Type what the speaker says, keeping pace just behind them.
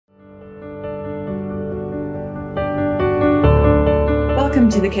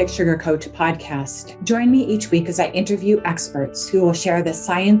to the Kick Sugar Coach podcast. Join me each week as I interview experts who will share the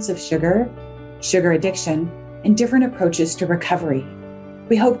science of sugar, sugar addiction, and different approaches to recovery.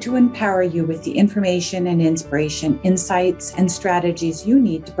 We hope to empower you with the information and inspiration, insights, and strategies you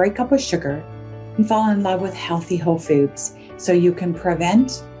need to break up with sugar and fall in love with healthy whole foods so you can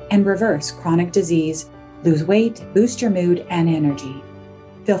prevent and reverse chronic disease, lose weight, boost your mood and energy.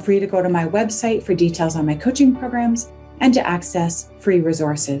 Feel free to go to my website for details on my coaching programs and to access free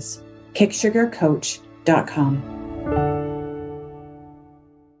resources, kicksugarcoach.com.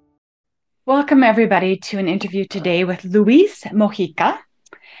 Welcome everybody to an interview today with Luis Mojica.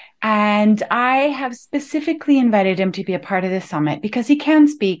 And I have specifically invited him to be a part of this summit because he can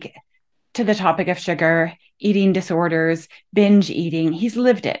speak to the topic of sugar, eating disorders, binge eating. He's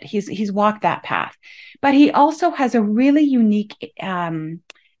lived it. He's walked that path. But he also has a really unique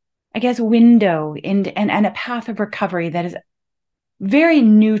window and a path of recovery that is very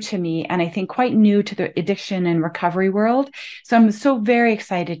new to me, and I think quite new to the addiction and recovery world. So I'm so very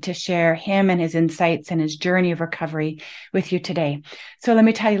excited to share him and his insights and his journey of recovery with you today. So let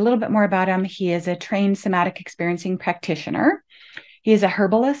me tell you a little bit more about him. He is a trained somatic experiencing practitioner. He is a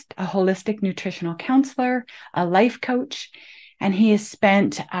herbalist, a holistic nutritional counselor, a life coach, and he has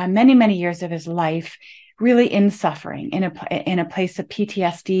spent many, many years of his life really in suffering, in a place of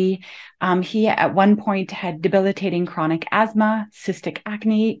PTSD. He at one point had debilitating chronic asthma, cystic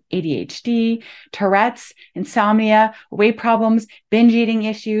acne, ADHD, Tourette's, insomnia, weight problems, binge eating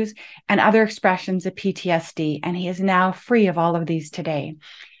issues, and other expressions of PTSD. And he is now free of all of these today.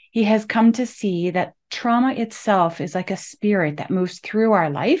 He has come to see that trauma itself is like a spirit that moves through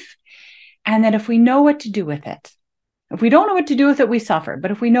our life, and that if we know what to do with it, if we don't know what to do with it, we suffer.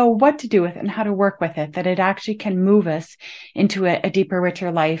 But if we know what to do with it and how to work with it, that it actually can move us into a deeper, richer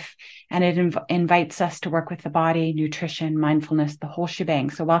life. And it invites us to work with the body, nutrition, mindfulness, the whole shebang.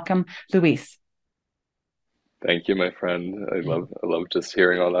 So welcome, Luis. Thank you, my friend. I love just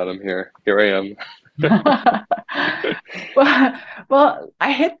hearing all that. I'm here. Here I am. well,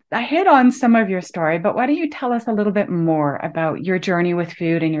 I hit on some of your story, but why don't you tell us a little bit more about your journey with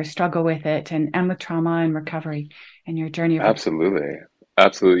food and your struggle with it and with trauma and recovery and your journey of Absolutely.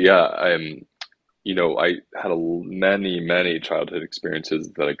 Absolutely. Yeah. I had many childhood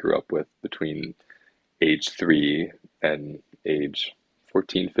experiences that I grew up with between age 3 and age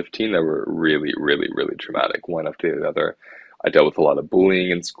 14, 15 that were really, really traumatic, one after the other. I dealt with a lot of bullying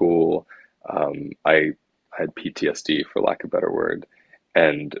in school. I had PTSD, for lack of a better word,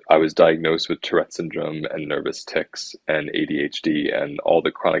 and I was diagnosed with Tourette syndrome and nervous tics and ADHD and all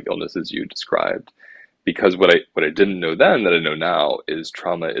the chronic illnesses you described. Because what I didn't know then that I know now is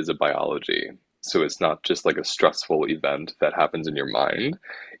trauma is a biology. So it's not just like a stressful event that happens in your mind.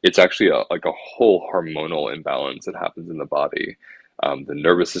 It's actually like a whole hormonal imbalance that happens in the body. The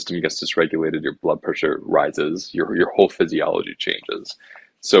nervous system gets dysregulated, your blood pressure rises, your whole physiology changes.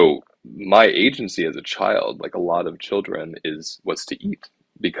 So my agency as a child, like a lot of children, is what's to eat,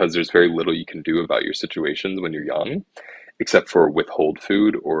 because there's very little you can do about your situations when you're young, except for withhold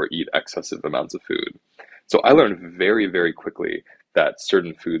food or eat excessive amounts of food. So I learned very quickly that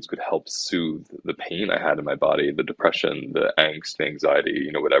certain foods could help soothe the pain I had in my body, the depression, the angst, the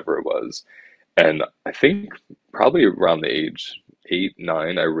anxiety, whatever it was. And I think probably around the age 8,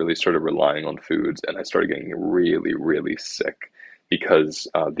 9, I really started relying on foods, and I started getting really sick because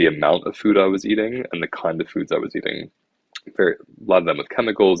the amount of food I was eating and the kind of foods I was eating, a lot of them with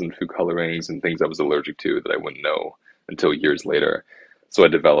chemicals and food colorings and things I was allergic to that I wouldn't know until years later. So I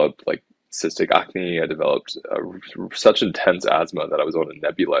developed like cystic acne. I developed such intense asthma that I was on a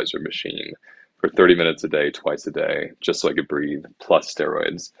nebulizer machine for 30 minutes a day, twice a day, just so I could breathe, plus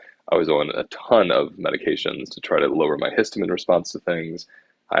steroids. I was on a ton of medications to try to lower my histamine response to things.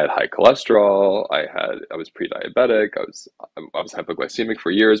 I had high cholesterol. I was pre-diabetic. I was hypoglycemic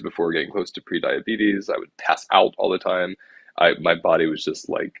for years before getting close to pre-diabetes. I would pass out all the time. My body was just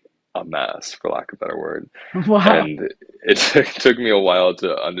like a mess, for lack of a better word. Wow. And it took me a while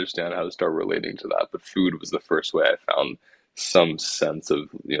to understand how to start relating to that. But food was the first way I found some sense of,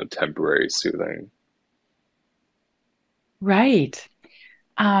 temporary soothing. Right.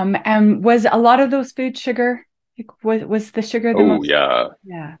 And was a lot of those foods sugar? Like, was the sugar the Oh most? yeah.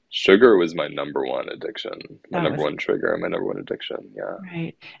 Yeah, Sugar was my number one addiction, my that number was one trigger, my number one addiction. Yeah,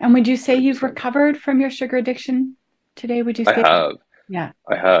 right. And would you say you've 100%. recovered from your sugar addiction today? Would you I say? have. Yeah.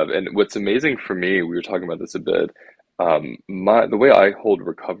 I have. And what's amazing for me, we were talking about this a bit, the way I hold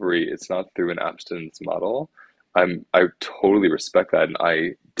recovery, it's not through an abstinence model. I totally respect that, and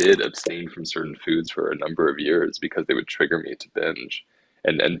I did abstain from certain foods for a number of years because they would trigger me to binge.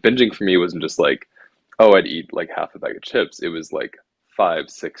 And binging for me wasn't just like, oh, I'd eat like half a bag of chips. It was like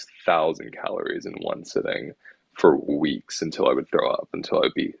 5, 6,000 calories in one sitting for weeks until I would throw up, until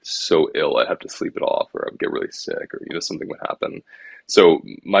I'd be so ill I'd have to sleep it off, or I would get really sick, or something would happen. So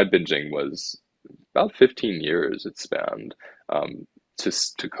my binging was about 15 years it spanned,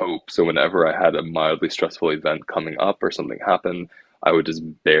 to cope. So whenever I had a mildly stressful event coming up or something happened, I would just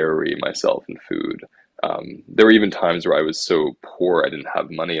bury myself in food. There were even times where I was so poor I didn't have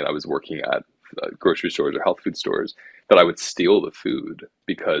money and I was working at grocery stores or health food stores that I would steal the food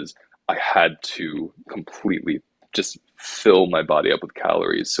because I had to completely just fill my body up with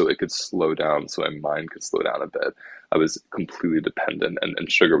calories so it could slow down, so my mind could slow down a bit. I was completely dependent,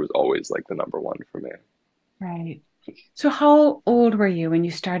 and sugar was always like the number one for me. Right. So how old were you when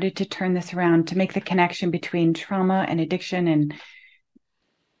you started to turn this around to make the connection between trauma and addiction and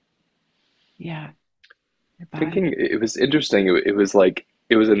yeah, your body? Thinking it was interesting. It was like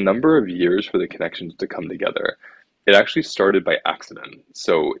it was a number of years for the connections to come together. It actually started by accident.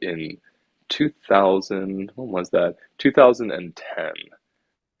 So in 2000, when was that? 2010.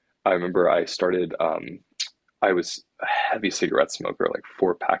 I remember I started. I was a heavy cigarette smoker, like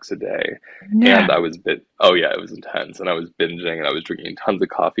 4 packs a day, No. and I was bit. Oh yeah, it was intense, and I was binging, and I was drinking tons of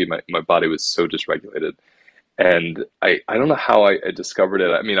coffee. My body was so dysregulated. And I don't know how I discovered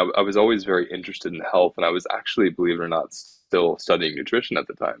it. I mean, I was always very interested in health, and I was actually, believe it or not, still studying nutrition at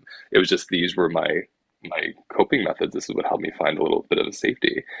the time. It was just these were my coping methods. This is what helped me find a little bit of a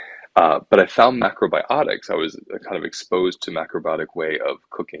safety. But I found macrobiotics. I was kind of exposed to macrobiotic way of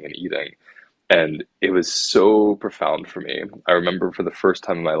cooking and eating, and it was so profound for me. I remember for the first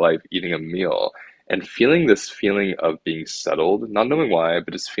time in my life eating a meal and feeling this feeling of being settled, not knowing why,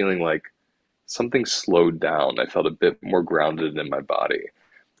 but just feeling like something slowed down. I felt a bit more grounded in my body.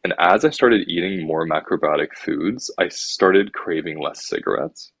 And as I started eating more macrobiotic foods, I started craving less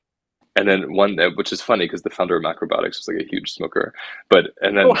cigarettes. And then one day, which is funny because the founder of macrobiotics was like a huge smoker, but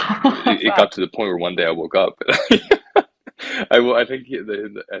and then it Wow. got to the point where one day I woke up. I think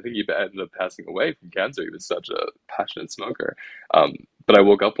I think he ended up passing away from cancer. He was such a passionate smoker. But I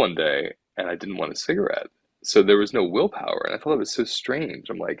woke up one day and I didn't want a cigarette, so there was no willpower, and I thought it was so strange.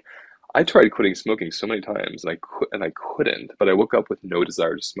 I'm like, I tried quitting smoking so many times, and I couldn't. But I woke up with no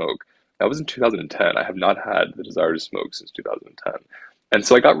desire to smoke. That was in 2010. I have not had the desire to smoke since 2010, and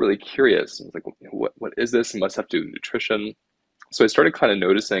so I got really curious. I was like, what is this? It must have to do with nutrition. So I started kind of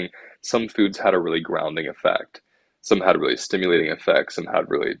noticing some foods had a really grounding effect, some had really stimulating effects, some had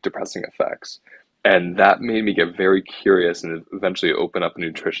really depressing effects. And that made me get very curious and eventually open up a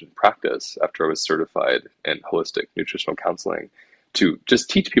nutrition practice after I was certified in holistic nutritional counseling to just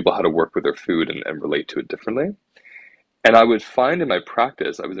teach people how to work with their food and relate to it differently. And I would find in my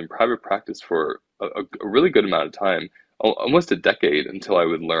practice, I was in private practice for a really good amount of time, almost a decade, until I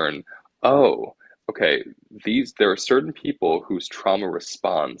would learn, oh, okay, there are certain people whose trauma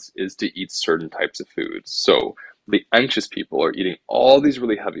response is to eat certain types of foods. So the anxious people are eating all these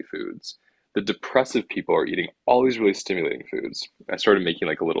really heavy foods. The depressive people are eating all these really stimulating foods. I started making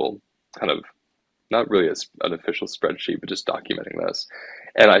like a little kind of not really an official spreadsheet, but just documenting this.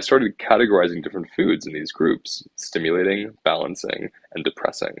 And I started categorizing different foods in these groups: stimulating, balancing, and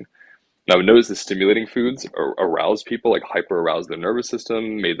depressing. Now, I would notice the stimulating foods aroused people, like hyper aroused their nervous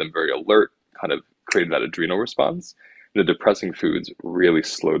system, made them very alert, kind of created that adrenal response. And the depressing foods really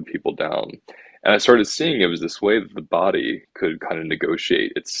slowed people down. And I started seeing it was this way that the body could kind of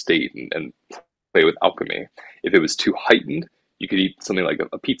negotiate its state and play with alchemy. If it was too heightened, you could eat something like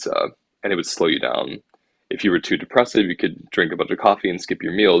a pizza and it would slow you down. If you were too depressive, you could drink a bunch of coffee and skip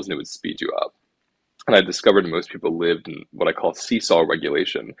your meals and it would speed you up. And I discovered most people lived in what I call seesaw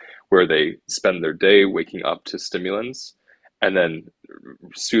regulation, where they spend their day waking up to stimulants and then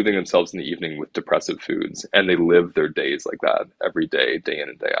soothing themselves in the evening with depressive foods. And they live their days like that every day, day in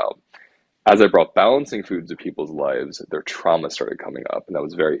and day out. As I brought balancing foods to people's lives, their trauma started coming up. And that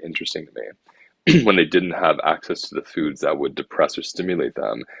was very interesting to me. When they didn't have access to the foods that would depress or stimulate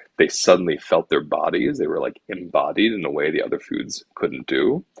them, they suddenly felt their bodies. They were like embodied in a way the other foods couldn't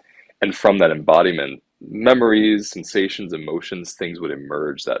do. And from that embodiment, memories, sensations, emotions, things would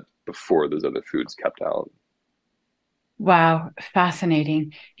emerge that before those other foods kept out. Wow,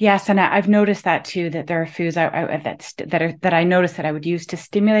 fascinating. Yes, and I've noticed that too. That there are foods that I noticed that I would use to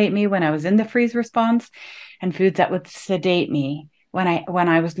stimulate me when I was in the freeze response, and foods that would sedate me when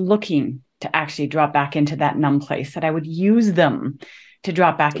I was looking to actually drop back into that numb place. That I would use them to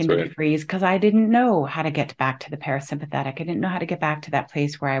drop back That's into the right. freeze because I didn't know how to get back to the parasympathetic. I didn't know how to get back to that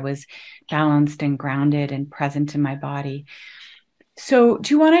place where I was balanced and grounded and present in my body. So,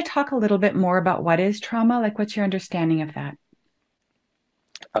 do you want to talk a little bit more about what is trauma? Like, what's your understanding of that?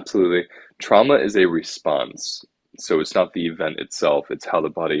 Absolutely. Trauma is a response. So it's not the event itself, it's how the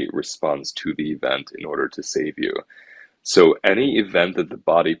body responds to the event in order to save you. So any event that the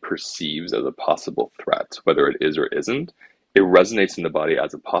body perceives as a possible threat, whether it is or isn't, it resonates in the body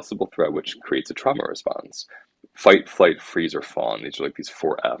as a possible threat, which creates a trauma response. Fight, flight, freeze, or fawn. These are like these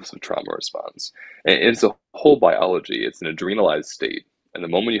four F's of trauma response. And it's a whole biology. It's an adrenalized state. And the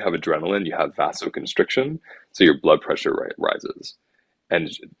moment you have adrenaline, you have vasoconstriction, so your blood pressure rises, and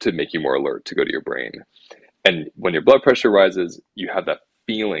to make you more alert to go to your brain. And when your blood pressure rises, you have that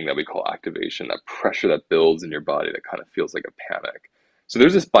feeling that we call activation, that pressure that builds in your body that kind of feels like a panic. So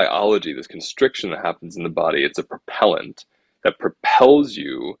there's this biology, this constriction that happens in the body. It's a propellant that propels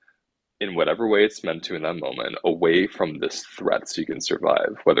you in whatever way it's meant to in that moment away from this threat so you can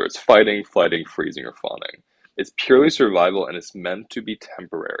survive, whether it's fighting, flighting, freezing, or fawning. It's purely survival and it's meant to be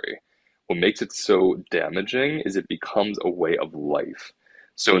temporary. What makes it so damaging is it becomes a way of life.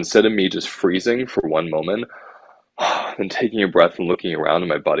 So instead of me just freezing for one moment, and taking a breath and looking around and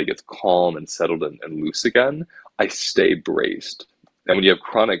my body gets calm and settled and loose again, I stay braced. And when you have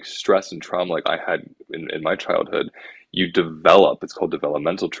chronic stress and trauma like I had in my childhood, you develop, it's called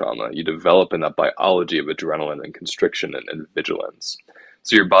developmental trauma, you develop in that biology of adrenaline and constriction and vigilance.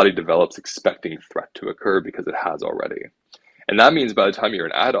 So your body develops expecting threat to occur because it has already. And that means by the time you're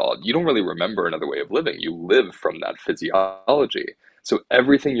an adult, you don't really remember another way of living. You live from that physiology. So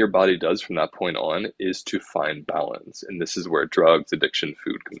everything your body does from that point on is to find balance. And this is where drugs, addiction,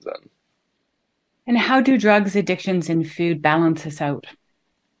 food comes in. And how do drugs, addictions, and food balance us out?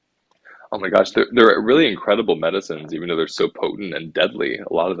 Oh my gosh, they're really incredible medicines, even though they're so potent and deadly.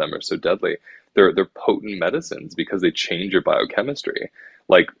 A lot of them are so deadly. They're potent medicines because they change your biochemistry.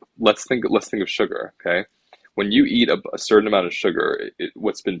 Like let's think of sugar, okay? When you eat a certain amount of sugar,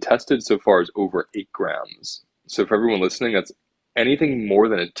 what's been tested so far is over 8 grams. So for everyone listening, that's anything more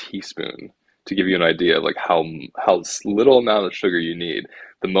than a teaspoon to give you an idea of like how little amount of sugar you need.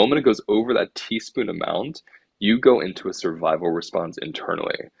 The moment it goes over that teaspoon amount, you go into a survival response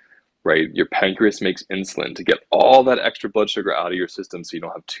internally, right? Your pancreas makes insulin to get all that extra blood sugar out of your system so you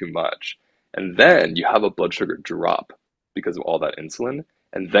don't have too much. And then you have a blood sugar drop because of all that insulin.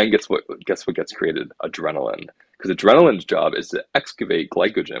 And then guess what gets created? Adrenaline. Because adrenaline's job is to excavate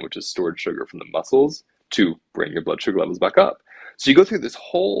glycogen, which is stored sugar from the muscles, to bring your blood sugar levels back up. So you go through this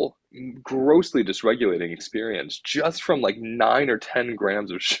whole grossly dysregulating experience just from like 9 or 10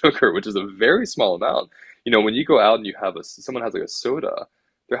 grams of sugar, which is a very small amount. You know, when you go out and you have someone has like a soda,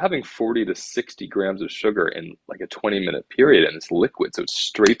 they're having 40 to 60 grams of sugar in like a 20-minute period, and it's liquid, so it's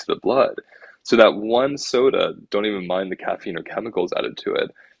straight to the blood. So that one soda, don't even mind the caffeine or chemicals added to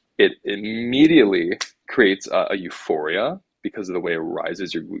it, it immediately creates a euphoria because of the way it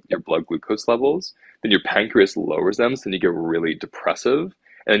rises your blood glucose levels. Then your pancreas lowers them, so then you get really depressive,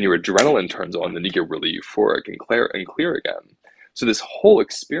 and then your adrenaline turns on, then you get really euphoric and clear again. So this whole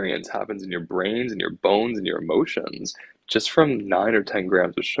experience happens in your brains and your bones and your emotions just from 9 or 10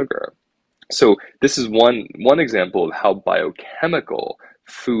 grams of sugar. So this is one example of how biochemical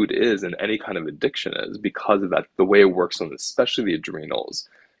food is and any kind of addiction is because of that, the way it works on especially the adrenals.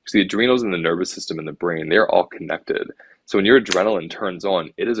 Because the adrenals and the nervous system and the brain, they're all connected. So when your adrenaline turns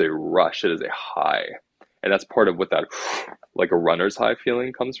on, it is a rush, it is a high. And that's part of what that like a runner's high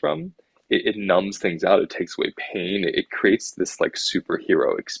feeling comes from. It numbs things out, it takes away pain, it creates this like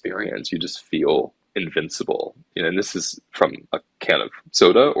superhero experience. You just feel invincible. You know, and this is from a can of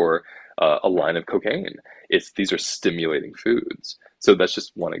soda or a line of cocaine. These are stimulating foods. So that's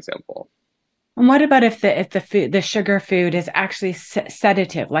just one example. And what about if the sugar food is actually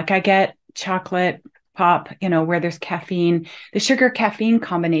sedative? Like I get chocolate pop, where there's caffeine. The sugar caffeine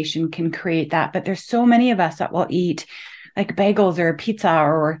combination can create that, but there's so many of us that will eat like bagels or pizza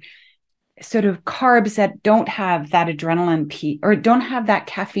or sort of carbs that don't have that adrenaline piece or don't have that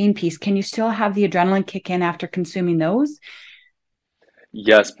caffeine piece. Can you still have the adrenaline kick in after consuming those?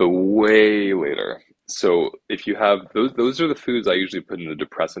 Yes, but way later. So if you have those are the foods I usually put in the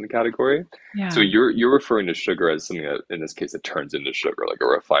depressant category. So Yeah. you're referring to sugar as something that in this case it turns into sugar, like a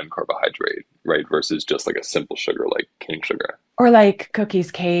refined carbohydrate, right? Versus just like a simple sugar like cane sugar. Or like cookies,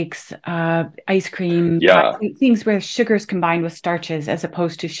 cakes, ice cream, pies, Yeah, things where sugar's combined with starches as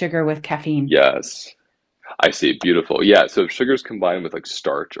opposed to sugar with caffeine. yes. I see. Beautiful. Yeah. So if sugar's combined with like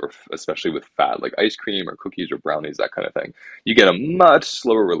starch or especially with fat, like ice cream or cookies or brownies, that kind of thing, you get a much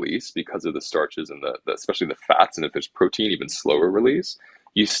slower release because of the starches and especially the fats. And if there's protein, even slower release,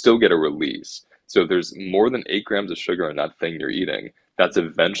 you still get a release. So if there's more than 8 grams of sugar in that thing you're eating, that's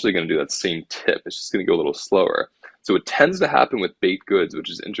eventually going to do that same tip. It's just going to go a little slower. So what tends to happen with baked goods, which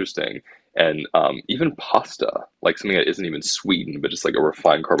is interesting, And even pasta, like something that isn't even sweetened, but just like a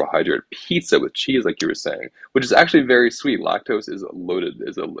refined carbohydrate, pizza with cheese, like you were saying, which is actually very sweet. Lactose is loaded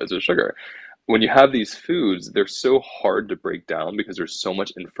as a sugar. When you have these foods, they're so hard to break down because there's so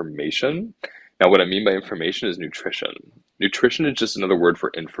much information. Now, what I mean by information is nutrition. Nutrition is just another word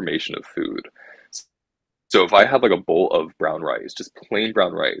for information of food. So if I have like a bowl of brown rice, just plain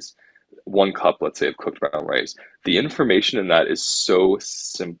brown rice, 1 cup, let's say, of cooked brown rice, the information in that is so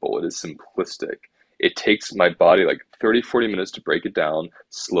simple. It is simplistic. It takes my body like 30, 40 minutes to break it down,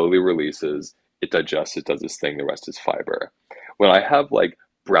 slowly releases, it digests, it does this thing, the rest is fiber. When I have like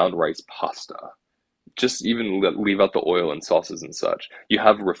brown rice pasta, just even leave out the oil and sauces and such. You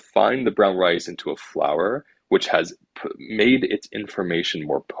have refined the brown rice into a flour, which has made its information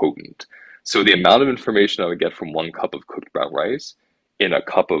more potent. So the amount of information I would get from 1 cup of cooked brown rice in a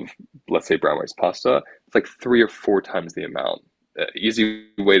cup of, let's say, brown rice pasta, it's like 3 or 4 times the amount. Easy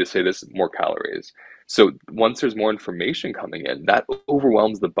way to say this, more calories. So once there's more information coming in, that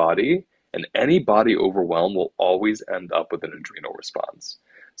overwhelms the body, and any body overwhelm will always end up with an adrenal response.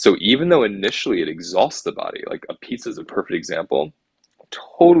 So even though initially it exhausts the body, like a pizza is a perfect example,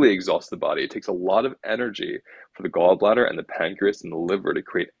 totally exhausts the body. It takes a lot of energy for the gallbladder and the pancreas and the liver to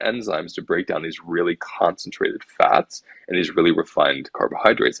create enzymes to break down these really concentrated fats and these really refined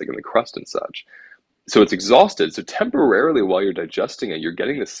carbohydrates, like in the crust and such. So it's exhausted. So temporarily, while you're digesting it, you're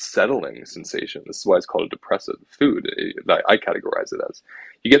getting this settling sensation. This is why it's called a depressive food. I categorize it as.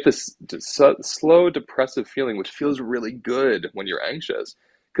 You get this slow, depressive feeling, which feels really good when you're anxious.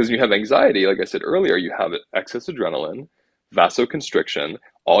 Because when you have anxiety, like I said earlier, you have excess adrenaline, vasoconstriction,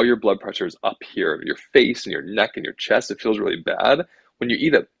 all your blood pressure is up here, your face and your neck and your chest. It feels really bad. When you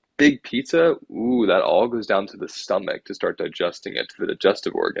eat a big pizza, ooh, that all goes down to the stomach to start digesting it to the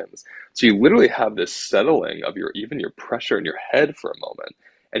digestive organs. So you literally have this settling of your even your pressure in your head for a moment,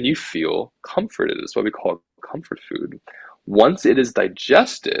 and you feel comforted. It's what we call comfort food. Once it is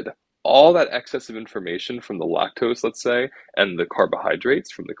digested, all that excess of information from the lactose, let's say, and the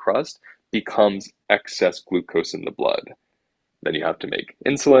carbohydrates from the crust becomes excess glucose in the blood. Then you have to make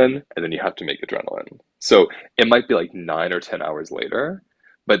insulin, and then you have to make adrenaline. So it might be like 9 or 10 hours later,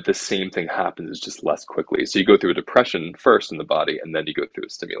 but the same thing happens, it's just less quickly. So you go through a depression first in the body, and then you go through a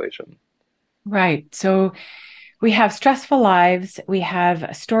stimulation. Right. So we have stressful lives, we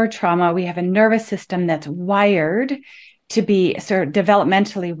have stored trauma, we have a nervous system that's wired to be sort of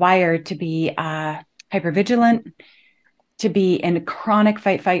developmentally wired to be hypervigilant, to be in chronic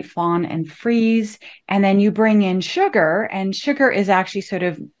fight, fight, fawn, and freeze. And then you bring in sugar, and sugar is actually sort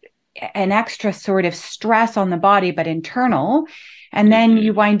of an extra sort of stress on the body, but internal. And then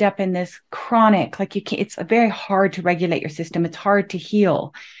you Hmm. wind up in this chronic, like you can't, it's very hard to regulate your system. It's hard to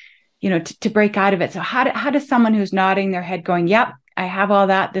heal, to break out of it. So how does someone who's nodding their head going, yep, I have all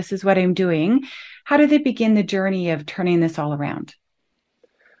that, this is what I'm doing, how do they begin the journey of turning this all around?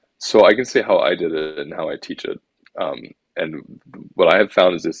 So I can say how I did it and how I teach it. And what I have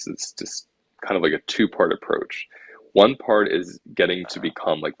found is this it's just kind of like a two-part approach. One part is getting to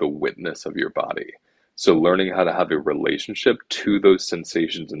become like the witness of your body. So learning how to have a relationship to those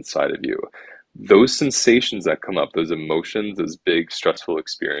sensations inside of you. Those sensations that come up, those emotions, those big stressful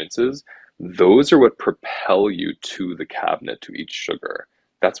experiences, those are what propel you to the cabinet to eat sugar.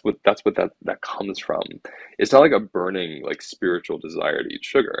 That's what that comes from. It's not like a burning like spiritual desire to eat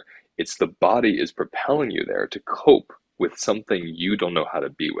sugar. It's the body is propelling you there to cope with something you don't know how to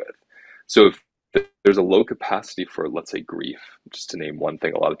be with. So if there's a low capacity for, let's say, grief, just to name one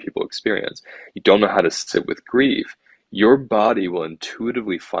thing a lot of people experience, you don't know how to sit with grief, your body will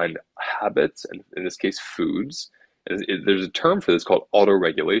intuitively find habits, and in this case, foods. And there's a term for this called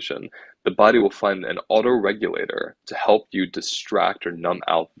autoregulation. The body will find an autoregulator to help you distract or numb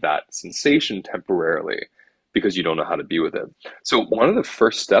out that sensation temporarily because you don't know how to be with it. So one of the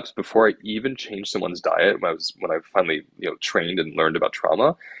first steps before I even changed someone's diet, when I finally trained and learned about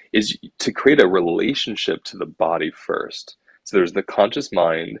trauma, is to create a relationship to the body first. So there's the conscious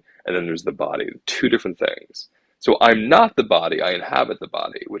mind, and then there's the body, two different things. So I'm not the body, I inhabit the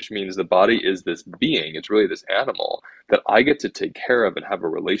body, which means the body is this being, it's really this animal that I get to take care of and have a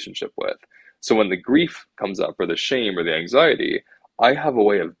relationship with. So when the grief comes up, or the shame, or the anxiety, I have a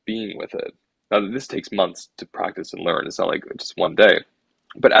way of being with it. Now, this takes months to practice and learn. It's not like just one day.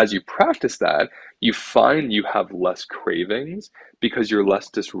 But as you practice that, you find you have less cravings because you're less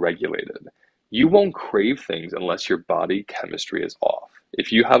dysregulated. You won't crave things unless your body chemistry is off.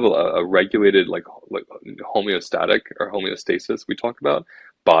 If you have a regulated, like homeostatic or homeostasis, we talk about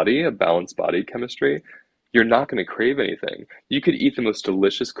body, a balanced body chemistry, you're not going to crave anything. You could eat the most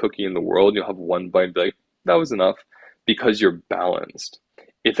delicious cookie in the world, and you'll have one bite and be like, that was enough, because you're balanced.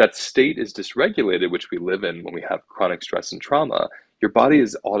 If that state is dysregulated, which we live in when we have chronic stress and trauma, your body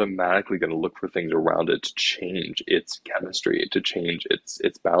is automatically going to look for things around it to change its chemistry, to change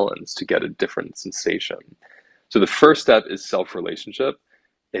its balance, to get a different sensation. So the first step is self-relationship.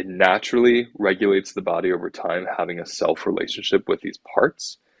 It naturally regulates the body over time, having a self-relationship with these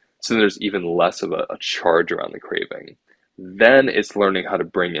parts. So there's even less of a charge around the craving. Then it's learning how to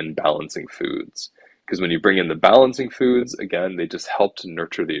bring in balancing foods. Because when you bring in the balancing foods, again, they just help to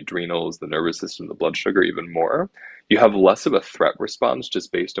nurture the adrenals, the nervous system, the blood sugar even more. You have less of a threat response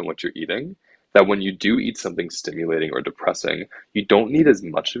just based on what you're eating. That when you do eat something stimulating or depressing, you don't need as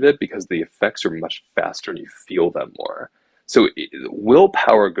much of it because the effects are much faster and you feel them more. So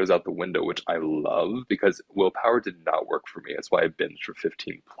willpower goes out the window, which I love because willpower did not work for me. That's why I binged for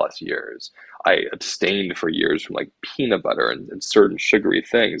 15 plus years. I abstained for years from like peanut butter and certain sugary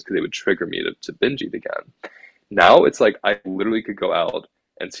things because they would trigger me to binge eat again. Now it's like I literally could go out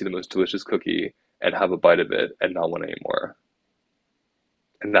and see the most delicious cookie and have a bite of it and not want any more.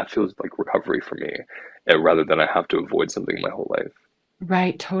 And that feels like recovery for me, rather than I have to avoid something my whole life.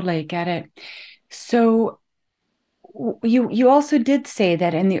 Right, totally get it. So you also did say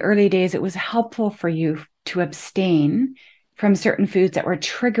that in the early days it was helpful for you to abstain from certain foods that were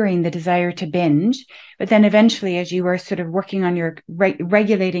triggering the desire to binge, but then eventually, as you were sort of working on your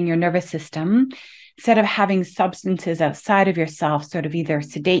regulating your nervous system, instead of having substances outside of yourself sort of either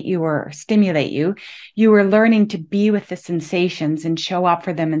sedate you or stimulate you, you were learning to be with the sensations and show up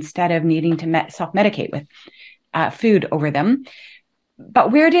for them instead of needing to self-medicate with food over them.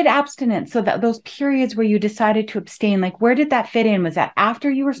 But where did abstinence, so that those periods where you decided to abstain, like where did that fit in? Was that after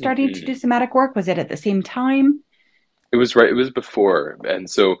you were starting to do Mhm. somatic work? Was it at the same time? It was right. It was before. And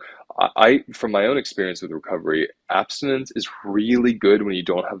so from my own experience with recovery, abstinence is really good when you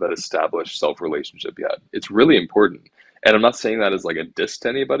don't have that established self-relationship yet. It's really important. And I'm not saying that as like a diss to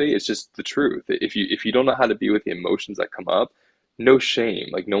anybody. It's just the truth. If you don't know how to be with the emotions that come up, no shame.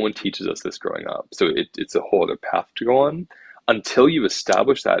 Like no one teaches us this growing up. So it's a whole other path to go on. Until you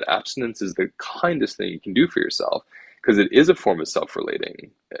establish that, abstinence is the kindest thing you can do for yourself because it is a form of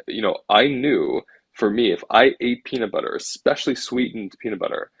self-relating. I knew for me, if I ate peanut butter, especially sweetened peanut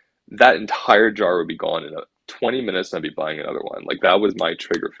butter, that entire jar would be gone in 20 minutes and I'd be buying another one. Like that was my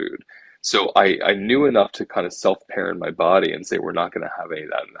trigger food. So I knew enough to kind of self-parent my body and say, we're not going to have any of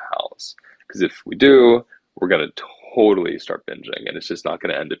that in the house. Because if we do, we're going to totally start binging. And it's just not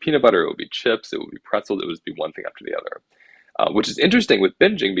going to end at peanut butter. It will be chips. It will be pretzels. It will be one thing after the other. Which is interesting with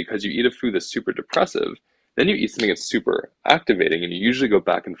binging because you eat a food that's super depressive, then you eat something that's super activating, and you usually go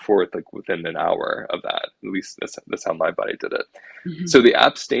back and forth like within an hour of that. At least that's how my body did it. Mhm. So the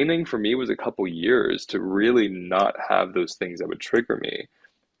abstaining for me was a couple years to really not have those things that would trigger me.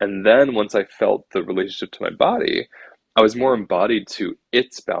 And then once I felt the relationship to my body, I was more embodied to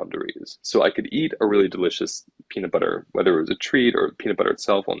its boundaries. So I could eat a really delicious peanut butter, whether it was a treat or peanut butter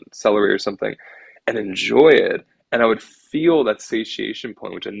itself on celery or something, and enjoy it. And I would feel that satiation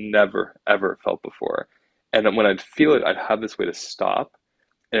point, which I never, ever felt before. And then when I'd feel it, I'd have this way to stop.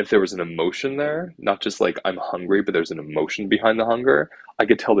 And if there was an emotion there, not just like I'm hungry, but there's an emotion behind the hunger, I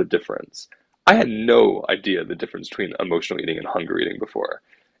could tell the difference. I had no idea the difference between emotional eating and hunger eating before.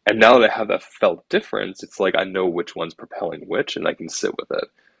 And now that I have that felt difference, it's like I know which one's propelling which, and I can sit with it.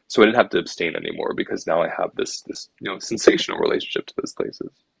 So I didn't have to abstain anymore because now I have this sensational relationship to those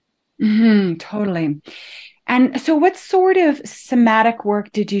places. Totally. And so, what sort of somatic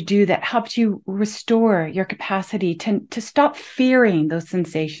work did you do that helped you restore your capacity to stop fearing those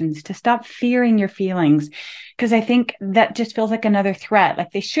sensations, to stop fearing your feelings? Because I think that just feels like another threat.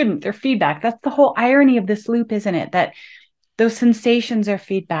 Like they shouldn't, they're feedback. That's the whole irony of this loop, isn't it? That those sensations are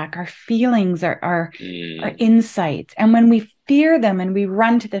feedback, our feelings are Mm, insights. And when we fear them and we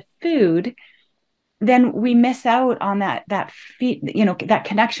run to the food, then we miss out on that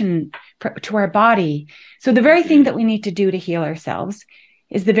connection to our body. So the very thing hmm that we need to do to heal ourselves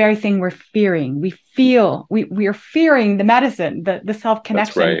is the very thing we're fearing. We are fearing the medicine, the self That's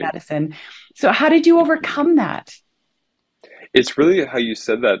connection right. medicine. So how did you hmm overcome that? It's really how you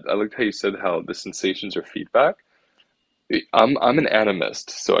said that. I liked how you said how the sensations are feedback. I'm an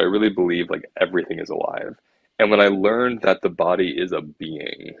animist, so I really believe like everything is alive. And when I learned that the body is a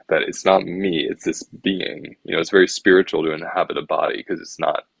being, that it's not me, it's this being, it's very spiritual to inhabit a body because it's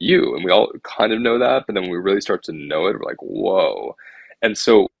not you. And we all kind of know that, but then when we really start to know it, we're like, whoa. And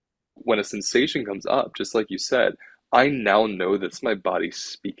so when a sensation comes up, just like you said, I now know that's my body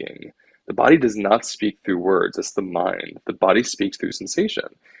speaking. The body does not speak through words, it's the mind. The body speaks through sensation.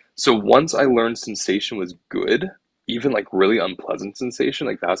 So once I learned sensation was good, even like really unpleasant sensation,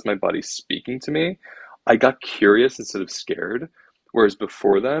 like that's my body speaking to me, I got curious instead of scared. Whereas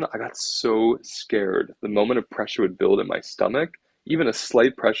before then, I got so scared. The moment of pressure would build in my stomach, even a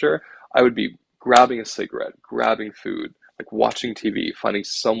slight pressure, I would be grabbing a cigarette, grabbing food, like watching TV, finding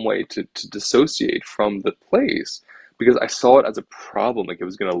some way to dissociate from the place because I saw it as a problem, like it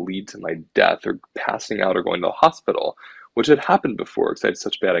was going to lead to my death or passing out or going to the hospital, which had happened before because I had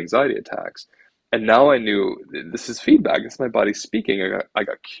such bad anxiety attacks. And now I knew this is feedback. This is my body speaking. I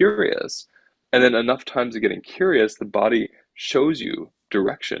got curious. And then enough times of getting curious, the body shows you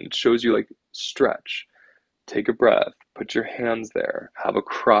direction, shows you like stretch, take a breath, put your hands there, have a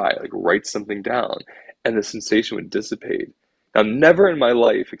cry, like write something down, and the sensation would dissipate. Now, never in my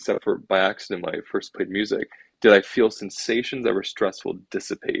life, except for by accident when I first played music, did I feel sensations that were stressful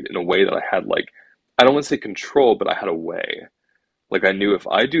dissipate in a way that I had like, I don't want to say control, but I had a way. Like I knew if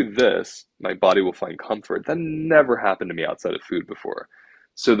I do this, my body will find comfort. That never happened to me outside of food before.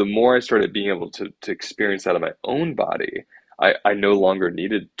 So the more I started being able to experience that in my own body, I no longer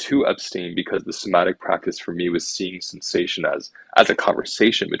needed to abstain because the somatic practice for me was seeing sensation as a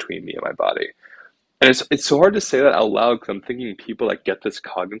conversation between me and my body. And it's so hard to say that out loud because I'm thinking people that get this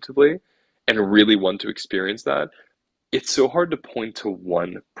cognitively and really want to experience that, it's so hard to point to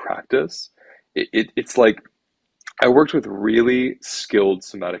one practice. It's like I worked with really skilled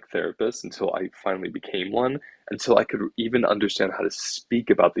somatic therapists until I finally became one, until I could even understand how to speak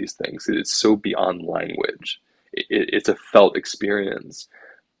about these things. It's so beyond language. It's a felt experience.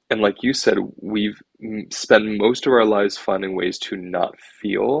 And like you said, we've spent most of our lives finding ways to not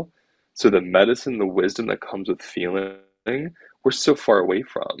feel. So the medicine, the wisdom that comes with feeling, we're so far away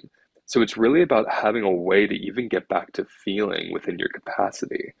from. So it's really about having a way to even get back to feeling within your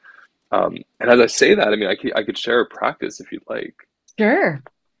capacity. And as I say that, I mean, I could share a practice if you'd like. Sure.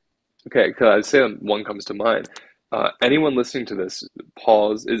 Okay, because I say one comes to mind. Anyone listening to this,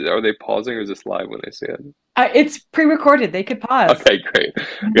 pause. Are they pausing or is this live when they say it? It's pre-recorded. They could pause. Okay, great.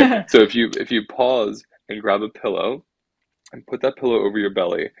 Okay, so if you pause and grab a pillow and put that pillow over your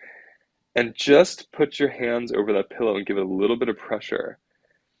belly and just put your hands over that pillow and give it a little bit of pressure.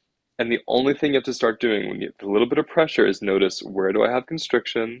 And the only thing you have to start doing when you have a little bit of pressure is notice where do I have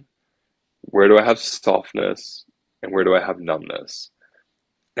constriction, where do I have softness, and where do I have numbness?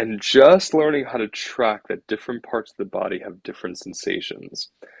 And just learning how to track that different parts of the body have different sensations.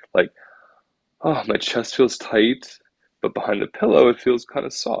 Like, oh, my chest feels tight, but behind the pillow it feels kind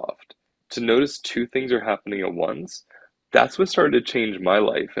of soft. To notice two things are happening at once, that's what started to change my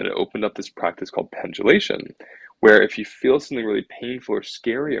life. And it opened up this practice called pendulation, where if you feel something really painful or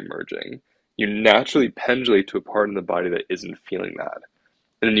scary emerging, you naturally pendulate to a part in the body that isn't feeling that.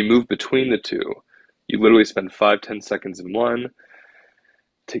 And then you move between the two. You literally spend 5-10 seconds in one,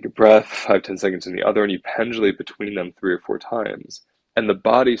 take a breath, 5-10 seconds in the other, and you pendulate between them 3 or 4 times. And the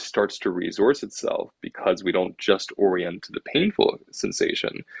body starts to resource itself because we don't just orient to the painful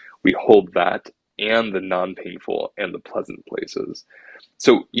sensation. We hold that and the non-painful and the pleasant places.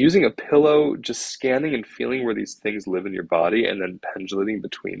 So using a pillow, just scanning and feeling where these things live in your body and then pendulating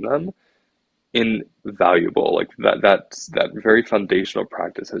between them, invaluable. Like that very foundational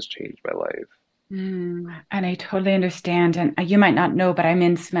practice has changed my life. And I totally understand. And you might not know, but I'm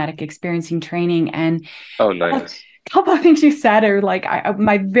in somatic experiencing training. And Oh, a nice. couple of things you said are like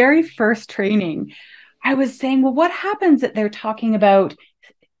my very first training, I was saying, well, what happens that they're talking about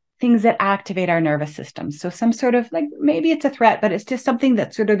things that activate our nervous system? So some sort of like, maybe it's a threat, but it's just something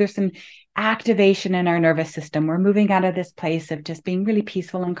that sort of there's some activation in our nervous system. We're moving out of this place of just being really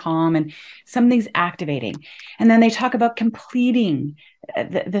peaceful and calm, and something's activating. And then they talk about completing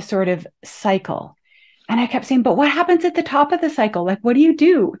the sort of cycle. And I kept saying, but what happens at the top of the cycle? Like, what do you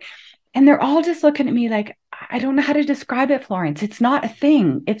do? And they're all just looking at me like, I don't know how to describe it, Florence. It's not a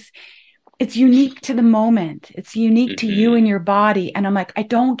thing. It's unique to the moment. It's unique to you Hmm. and your body. And I'm like, I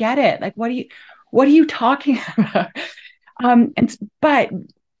don't get it. Like, what are you talking about? But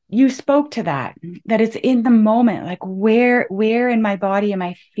you spoke to that it's in the moment. Like where in my body am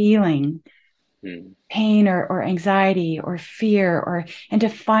I feeling Hmm. pain or anxiety or fear, and to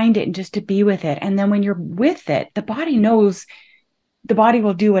find it and just to be with it. And then when you're with it, the body knows, the body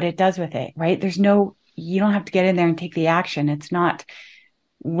will do what it does with it, right? You don't have to get in there and take the action. It's not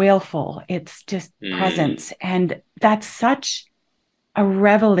willful, it's just Hmm. presence. And that's such a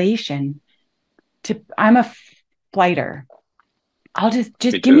revelation. I'm a flighter. I'll Me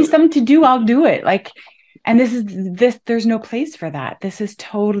just give me too. something to do, I'll do it. Like, and there's no place for that. This is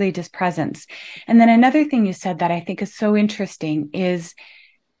totally just presence. And then another thing you said that I think is so interesting is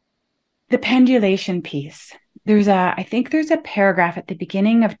the pendulation piece. I think there's a paragraph at the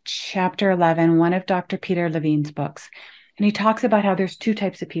beginning of chapter 11, one of Dr. Peter Levine's books. And he talks about how there's two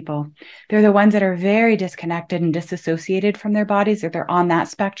types of people. They're the ones that are very disconnected and disassociated from their bodies, that they're on that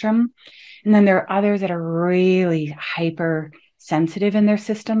spectrum. And then there are others that are really hyper sensitive in their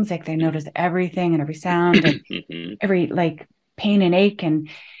systems, like they notice everything and every sound and Hmm. every like pain and ache.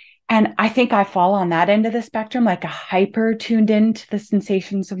 And I think I fall on that end of the spectrum, like a hyper tuned into the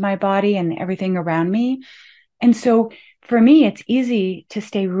sensations of my body and everything around me. And so for me, it's easy to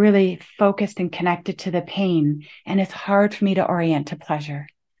stay really focused and connected to the pain. And it's hard for me to orient to pleasure.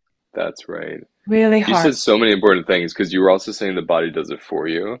 That's right. Really You hard. said so many important things because you were also saying the body does it for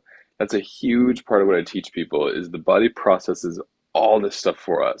you. That's a huge part of what I teach people is the body processes all this stuff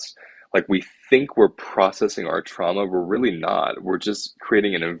for us. Like we think we're processing our trauma, we're really not. We're just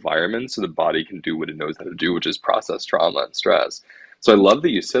creating an environment so the body can do what it knows how to do, which is process trauma and stress. So I love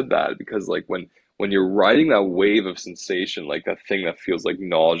that you said that because like when you're riding that wave of sensation, like that thing that feels like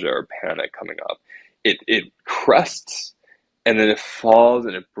nausea or panic coming up, it crests and then it falls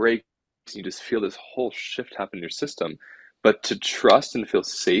and it breaks. You just feel this whole shift happen in your system. But to trust and feel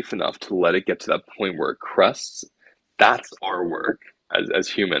safe enough to let it get to that point where it crests, that's our work as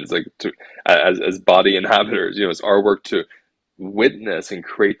humans, like as body inhabitants. It's our work to witness and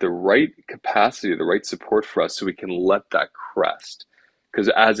create the right capacity, the right support for us so we can let that crest. Because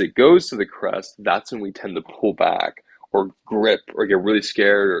as it goes to the crest, that's when we tend to pull back or grip or get really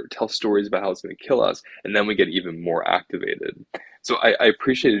scared or tell stories about how it's going to kill us. And then we get even more activated. So I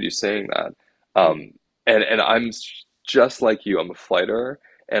appreciated you saying that. And I'm just like you. I'm a fighter,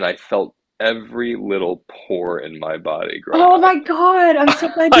 and I felt every little pore in my body growing Oh up. my God. I'm so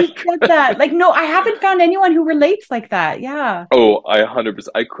glad I you said that. Like, no, I haven't found anyone who relates like that. Yeah. Oh, I 100%.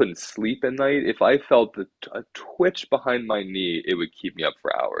 I couldn't sleep at night. If I felt a twitch behind my knee, it would keep me up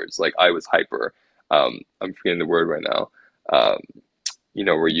for hours. Like I was hyper. I'm forgetting the word right now. Um,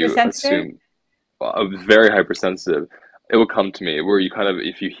 where you Hypersensitive. assume I was very hypersensitive. It will come to me where you kind of,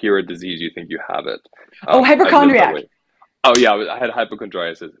 if you hear a disease, you think you have it. Oh, I lived that hypochondriac. way. Oh yeah, I had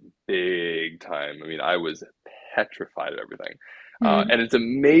hypochondriasis big time. I mean, I was petrified of everything. Hmm. And it's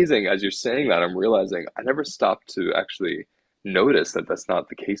amazing as you're saying that, I'm realizing I never stopped to actually notice that that's not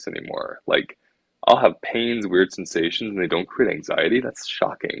the case anymore. Like, I'll have pains, weird sensations, and they don't create anxiety. That's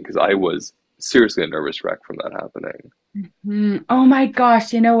shocking because I was seriously a nervous wreck from that happening. Oh my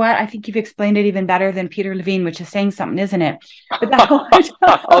gosh. You know what? I think you've explained it even better than Peter Levine, which is saying something, isn't it? But that whole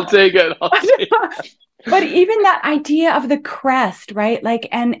I'll take it. I'll take but even that idea of the crest, right? Like,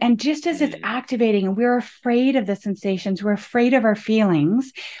 and just as it's it. activating, and we're afraid of the sensations, we're afraid of our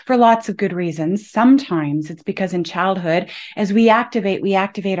feelings for lots of good reasons. Sometimes it's because in childhood, as we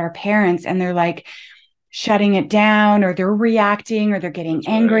activate our parents, and they're like shutting it down, or they're reacting, or they're getting That's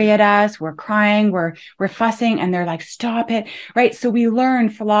right. angry at us. We're crying, we're fussing, and they're like, stop it, right? So we learn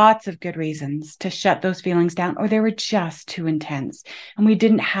for lots of good reasons to shut those feelings down, or they were just too intense, and we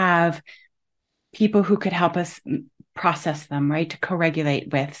didn't have people who could help us process them, right? To co-regulate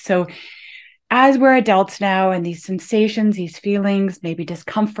with. So as we're adults now, and these sensations, these feelings, maybe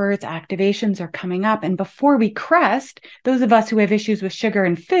discomforts, activations are coming up. And before we crest, those of us who have issues with sugar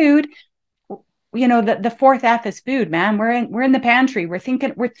and food, the fourth F is food, man. We're in the pantry. We're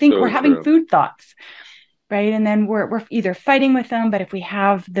So having true. food thoughts, right? And then we're either fighting with them, but if we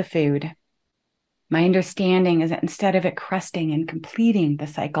have the food, my understanding is that instead of it cresting and completing the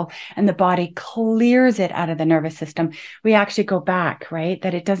cycle and the body clears it out of the nervous system, we actually go back, right?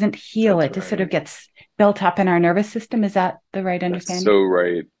 That it doesn't heal, That's it just sort of right. gets built up in our nervous system. Is that the right That's understanding? so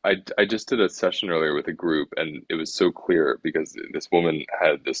right. I just did a session earlier with a group, and it was so clear because this woman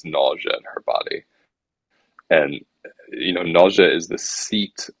had this nausea in her body. And, nausea is the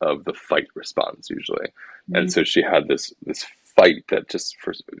seat of the fight response usually. And Mm-hmm. so she had this fight that just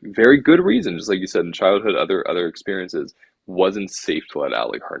for very good reason, just like you said in childhood, other experiences, wasn't safe to let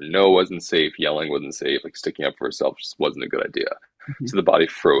out. Like her no wasn't safe, yelling wasn't safe, like sticking up for herself just wasn't a good idea. So the body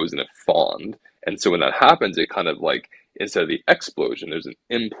froze and it fawned. And so when that happens, it kind of like instead of the explosion, there's an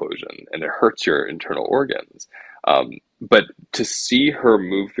implosion and it hurts your internal organs. But to see her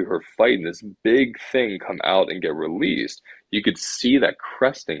move through her fight and this big thing come out and get released, you could see that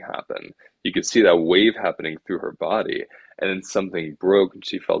cresting happen. You could see that wave happening through her body, and then something broke, and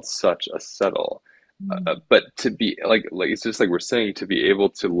she felt such a settle. But to be like it's just like we're saying, to be able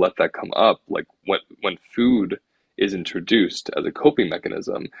to let that come up, like when food is introduced as a coping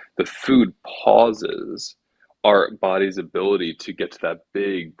mechanism, the food pauses our body's ability to get to that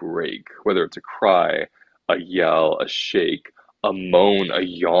big break, whether it's a cry, a yell, a shake, a moan, a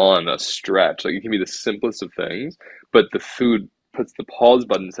yawn, a stretch. Like it can be the simplest of things, but the food puts the pause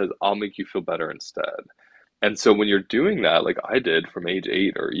button and says, I'll make you feel better instead. And so when you're doing that, like I did from age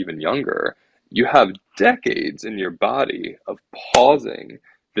 8 or even younger, you have decades in your body of pausing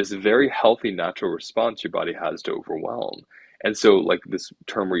this very healthy natural response your body has to overwhelm. And so, like this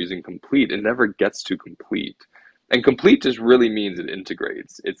term we're using, complete, it never gets to complete. And complete just really means it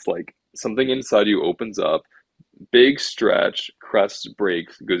integrates. It's like something inside you opens up, big stretch, crests,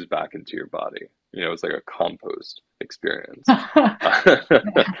 breaks, goes back into your body. You know, it's like a compost experience.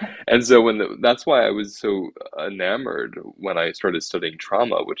 And so that's why I was so enamored when I started studying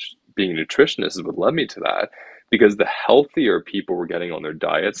trauma, which being a nutritionist is what led me to that, because the healthier people were getting on their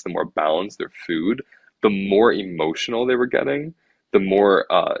diets, the more balanced their food, the more emotional they were getting, the more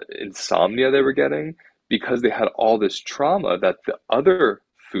insomnia they were getting, because they had all this trauma that the other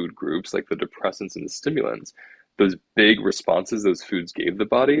food groups, like the depressants and the stimulants, those big responses those foods gave the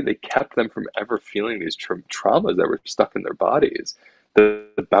body, they kept them from ever feeling these traumas that were stuck in their bodies. The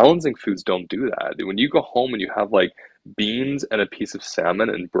balancing foods don't do that. When you go home and you have like beans and a piece of salmon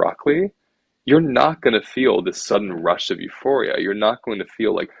and broccoli, you're not going to feel this sudden rush of euphoria. You're not going to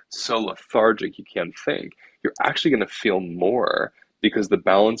feel like so lethargic you can't think. You're actually going to feel more because the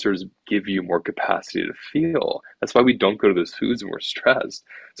balancers give you more capacity to feel. That's why we don't go to those foods when we're stressed.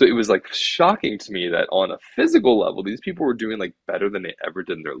 So it was like shocking to me that on a physical level, these people were doing like better than they ever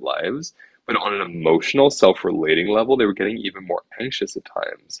did in their lives. But on an emotional, self-relating level, they were getting even more anxious at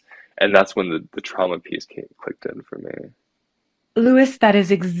times. And that's when the trauma piece clicked in for me. Lewis, that is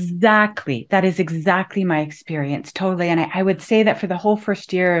exactly my experience, totally. And I would say that for the whole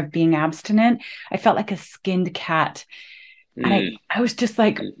first year of being abstinent, I felt like a skinned cat. And Mm, I was just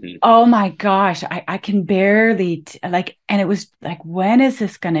like, hmm. oh my gosh, I can barely like, and it was like, when is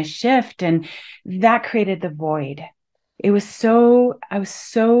this going to shift? And that created the void. I was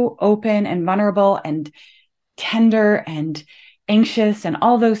so open and vulnerable and tender and anxious and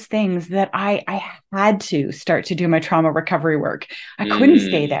all those things that I had to start to do my trauma recovery work. I couldn't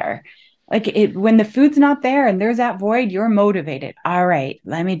stay Mm. there. Like it when the food's not there and there's that void, you're motivated. All right,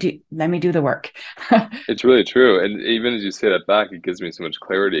 let me do the work. It's really true. And even as you say that back, it gives me so much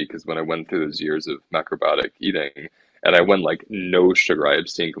clarity because when I went through those years of macrobiotic eating and I went like no sugar, I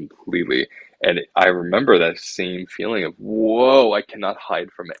abstained completely. And I remember that same feeling of, whoa, I cannot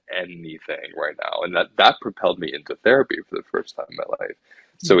hide from anything right now. And that propelled me into therapy for the first time in my life.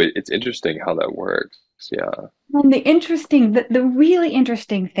 So it's interesting how that works. Yeah. And the really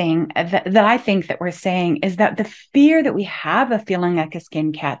interesting thing that I think that we're saying is that the fear that we have of feeling like a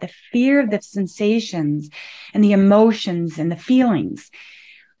skin cat, the fear of the sensations and the emotions and the feelings,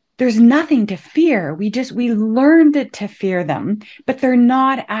 there's nothing to fear. We learned it to fear them, but they're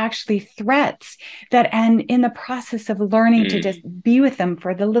not actually threats. And in the process of learning to just Mm. be with them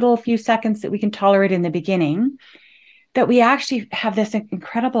for the little few seconds that we can tolerate in the beginning, that we actually have this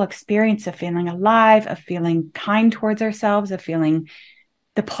incredible experience of feeling alive, of feeling kind towards ourselves, of feeling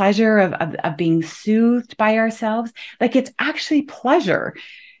the pleasure of being soothed by ourselves. Like it's actually pleasure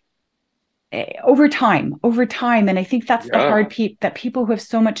over time. And I think that's the Yeah. hard peak that people who have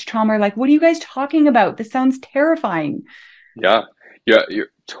so much trauma are like, what are you guys talking about? This sounds terrifying. Yeah, yeah, you're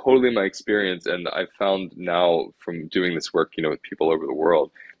totally my experience, and I found now from doing this work, with people over the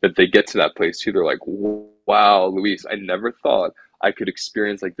world, that they get to that place too. They're like, "Wow, Luis, I never thought I could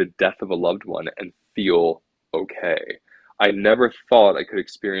experience like the death of a loved one and feel okay. I never thought I could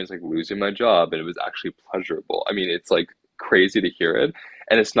experience like losing my job and it was actually pleasurable." I mean, it's like crazy to hear it,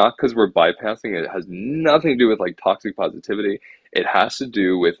 and it's not because we're bypassing it. It has nothing to do with like toxic positivity. It has to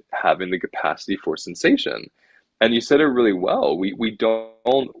do with having the capacity for sensation. And you said it really well.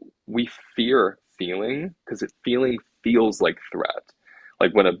 We fear feeling because feeling feels like threat.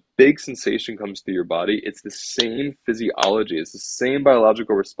 Like when a big sensation comes through your body, it's the same physiology, it's the same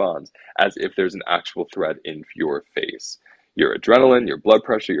biological response as if there's an actual threat in your face. Your adrenaline, your blood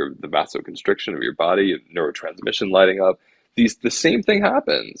pressure, the vasoconstriction of your body, neurotransmission lighting up. The same thing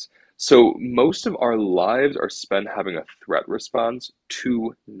happens. So most of our lives are spent having a threat response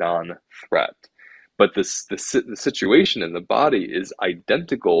to non-threat, but the situation in the body is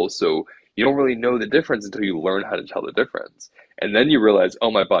identical, so you don't really know the difference until you learn how to tell the difference, and then you realize, oh,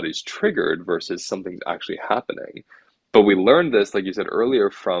 my body's triggered versus something's actually happening. But we learned this, like you said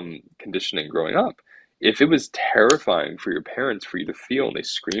earlier, from conditioning growing up. If it was terrifying for your parents for you to feel and they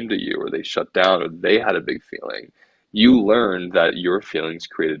screamed at you or they shut down or they had a big feeling, you learned that your feelings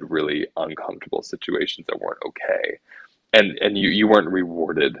created really uncomfortable situations that weren't okay, and you weren't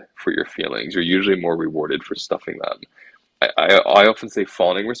rewarded for your feelings. You're usually more rewarded for stuffing them. I often say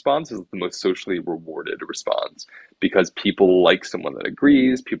fawning response is the most socially rewarded response because people like someone that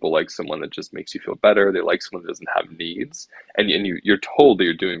agrees, people like someone that just makes you feel better, they like someone that doesn't have needs, and you're told that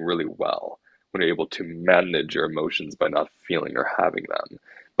you're doing really well. when you're able to manage your emotions by not feeling or having them.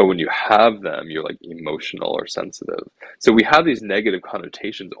 But when you have them, you're like emotional or sensitive. So we have these negative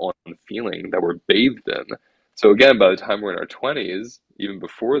connotations on feeling that we're bathed in. So again, by the time we're in our 20s, even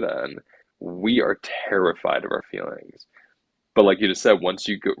before then, we are terrified of our feelings. But like you just said, once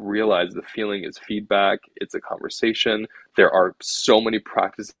you realize the feeling is feedback, it's a conversation, there are so many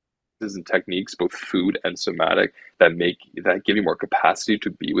practices and techniques, both food and somatic, that give you more capacity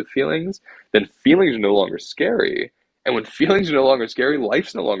to be with feelings, then feelings are no longer scary. And when feelings are no longer scary,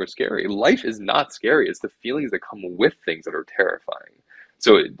 life's no longer scary. Life is not scary. It's the feelings that come with things that are terrifying.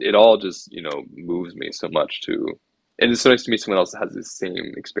 So it all just, moves me so much and it's so nice to meet someone else that has the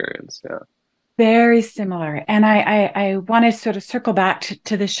same experience. Yeah. Very similar. And I want to sort of circle back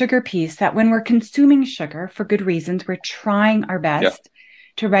to the sugar piece, that when we're consuming sugar for good reasons, we're trying our Yeah. best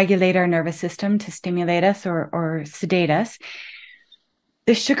to regulate our nervous system, to stimulate us or sedate us.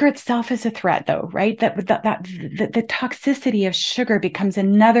 The sugar itself is a threat, though, right? The toxicity of sugar becomes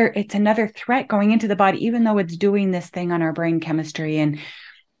another threat going into the body, even though it's doing this thing on our brain chemistry. And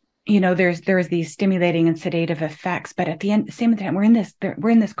there's these stimulating and sedative effects, but at the end, same time,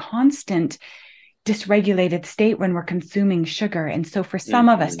 we're in this constant dysregulated state when we're consuming sugar. And so for some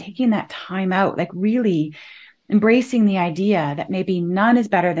of us, Hmm. taking that time out, like really embracing the idea that maybe none is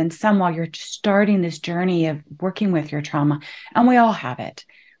better than some while you're starting this journey of working with your trauma. And we all have it.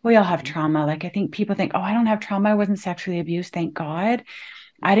 We all have Hmm. trauma. Like, I think people think, oh, I don't have trauma. I wasn't sexually abused. Thank God.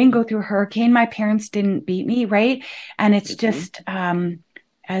 I didn't go through a hurricane. My parents didn't beat me. Right. And it's Hmm. just,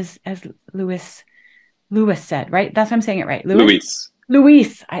 as Lewis said, right? That's, I'm saying it right. Luis.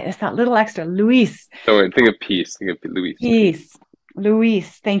 Luis. It's that little extra. Luis. Don't worry, think of peace. Think of Luis, peace. Peace.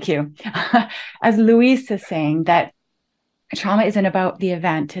 Luis. Thank you. As Luis is saying, that trauma isn't about the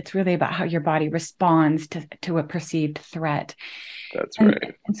event. It's really about how your body responds to a perceived threat. That's And,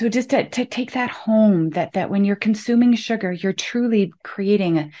 right. and so just to take that home, that when you're consuming sugar, you're truly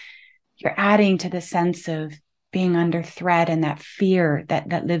you're adding to the sense of being under threat and that fear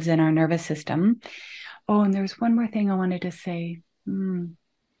that lives in our nervous system. Oh, and there's one more thing I wanted to say.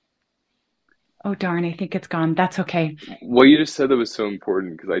 Oh, darn, I think it's gone. That's okay. What you just said that was so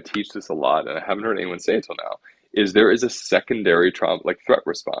important because I teach this a lot and I haven't heard anyone say it till now is there is a secondary trauma like threat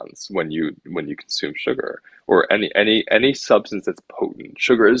response when you consume sugar or any substance that's potent.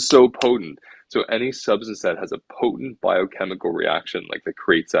 Sugar is so potent. So any substance that has a potent biochemical reaction like that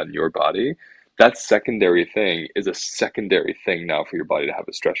creates that in your body, that secondary thing is a secondary thing now for your body to have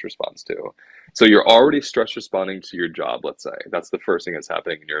a stress response to. So you're already stress responding to your job, let's say. That's the first thing that's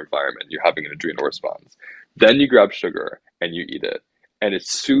happening in your environment. You're having an adrenal response. Then you grab sugar and you eat it, and it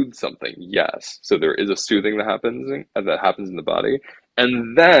soothes something. Yes, so there is a soothing that happens in the body,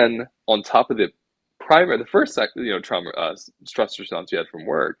 and then on top of the first trauma stress response you had from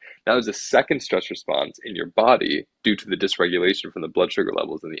work. Now there's a second stress response in your body due to the dysregulation from the blood sugar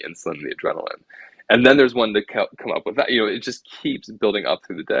levels and the insulin and the adrenaline, and then there's one to come up with that. It just keeps building up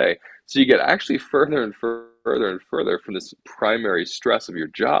through the day, so you get actually further and further and further from this primary stress of your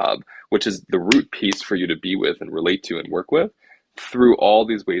job, which is the root piece for you to be with and relate to and work with, through all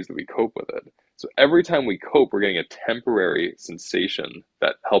these ways that we cope with it. So every time we cope, we're getting a temporary sensation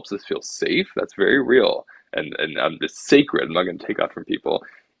that helps us feel safe. That's very real and it's sacred. I'm not going to take that from people.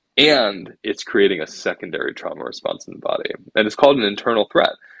 And it's creating a secondary trauma response in the body. And it's called an internal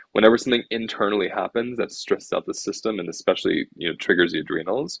threat. Whenever something internally happens that stresses out the system and especially triggers the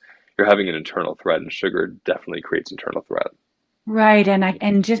adrenals, you're having an internal threat, and sugar definitely creates internal threat. Right.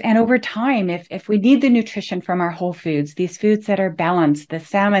 And over time, if we need the nutrition from our whole foods, these foods that are balanced, the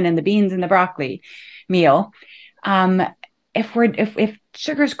salmon and the beans and the broccoli meal, um, if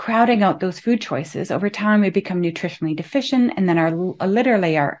sugar's crowding out those food choices, over time we become nutritionally deficient, and then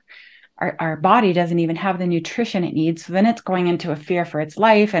our body doesn't even have the nutrition it needs. So then it's going into a fear for its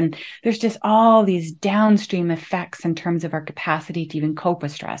life. And there's just all these downstream effects in terms of our capacity to even cope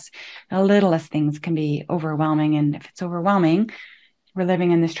with stress. The littlest things can be overwhelming. And if it's overwhelming, we're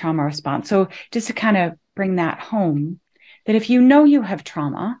living in this trauma response. So just to kind of bring that home, that if you know you have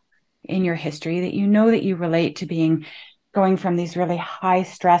trauma in your history, that you know that you relate to going from these really high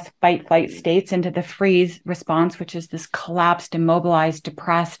stress fight flight states into the freeze response, which is this collapsed, immobilized,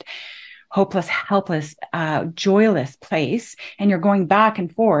 depressed, hopeless, helpless, joyless place, and you're going back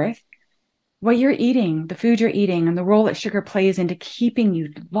and forth, what you're eating, the food you're eating, and the role that sugar plays into keeping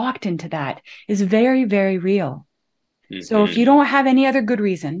you locked into that is very, very real. So if Hmm. you don't have any other good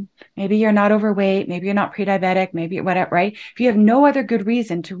reason, maybe you're not overweight, maybe you're not pre-diabetic, maybe whatever, right? If you have no other good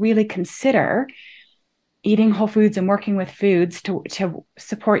reason to really consider eating whole foods and working with foods to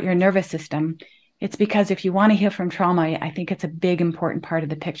support your nervous system, it's because if you want to heal from trauma, I think it's a big, important part of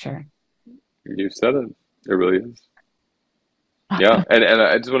the picture. You said it. It really is. Yeah, and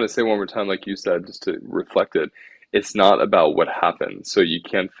I just want to say one more time, like you said, just to reflect it, it's not about what happened. So you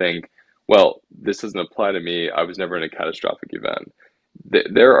can't think, well, this doesn't apply to me. I was never in a catastrophic event.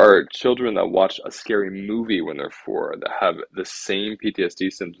 There are children that watch a scary movie when they're 4 that have the same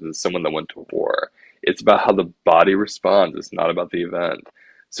PTSD symptoms as someone that went to war. It's about how the body responds. It's not about the event.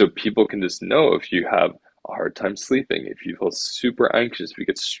 So people can just know if you have a hard time sleeping, if you feel super anxious, if you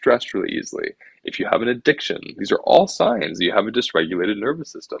get stressed really easily, if you have an addiction, these are all signs you have a dysregulated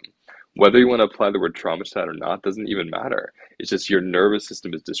nervous system. Whether you want to apply the word trauma to that or not doesn't even matter. It's just your nervous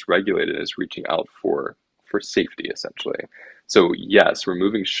system is dysregulated and is reaching out for safety essentially. So yes,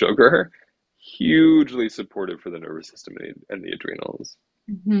 removing sugar, hugely supportive for the nervous system and the adrenals.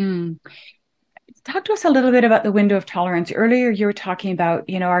 Mhm. Talk to us a little bit about the window of tolerance. Earlier, you were talking about,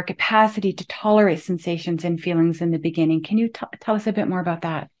 our capacity to tolerate sensations and feelings in the beginning. Can you tell us a bit more about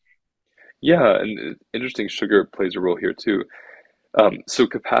that? Yeah, and interesting, sugar plays a role here too. So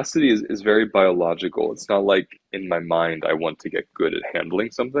capacity is very biological. It's not like in my mind I want to get good at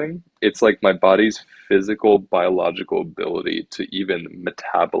handling something. It's like my body's physical biological ability to even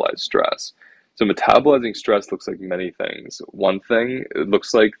metabolize stress. So metabolizing stress looks like many things. One thing, it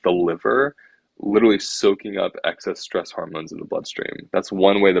looks like the liver literally soaking up excess stress hormones in the bloodstream. That's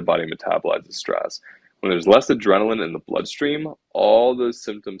one way the body metabolizes stress. When there's less adrenaline in the bloodstream, all those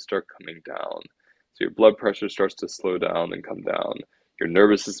symptoms start coming down. So your blood pressure starts to slow down and come down. Your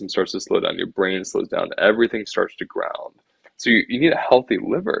nervous system starts to slow down. Your brain slows down. Everything starts to ground. So you need a healthy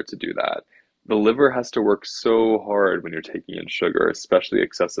liver to do that. The liver has to work so hard when you're taking in sugar, especially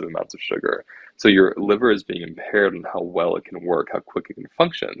excessive amounts of sugar. So your liver is being impaired on how well it can work, how quick it can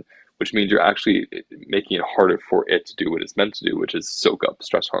function, which means you're actually making it harder for it to do what it's meant to do, which is soak up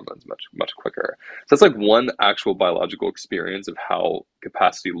stress hormones much, much quicker. So that's like one actual biological experience of how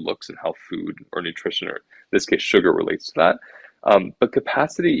capacity looks and how food or nutrition, or in this case, sugar, relates to that. But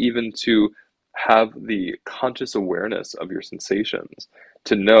capacity even to have the conscious awareness of your sensations,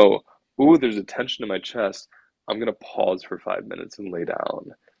 to know, ooh, there's a tension in my chest. I'm going to pause for 5 minutes and lay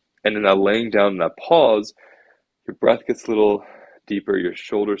down. And in that laying down, in that pause, your breath gets a little deeper, your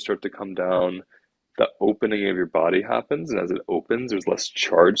shoulders start to come down, the opening of your body happens, and as it opens, there's less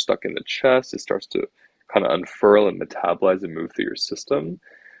charge stuck in the chest. It starts to kind of unfurl and metabolize and move through your system.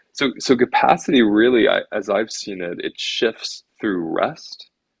 So capacity really, as I've seen it, it shifts through rest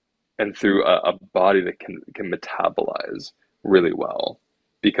and through a body that can metabolize really well,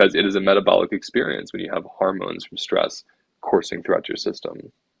 because it is a metabolic experience when you have hormones from stress coursing throughout your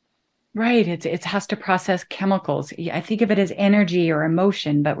system. Right. It has to process chemicals. I think of it as energy or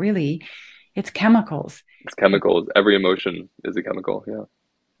emotion, but really it's chemicals. It's chemicals. Every emotion is a chemical. Yeah.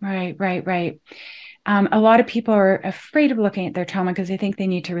 Right, right, right. A lot of people are afraid of looking at their trauma because they think they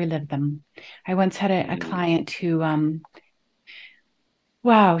need to relive them. I once had a Mm. client who,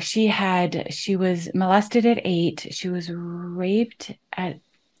 wow, she was molested at 8. She was raped at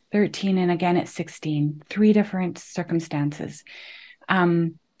 13 and again at 16, three different circumstances.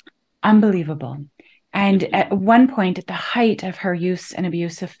 Um, Unbelievable. And at Hmm. one point, at the height of her use and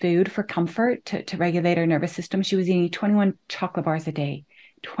abuse of food for comfort to regulate her nervous system, she was eating 21 chocolate bars a day.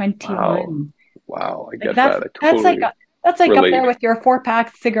 Wow. 21. Wow. I Like get that. I that's like totally that's like up there relate. with your 4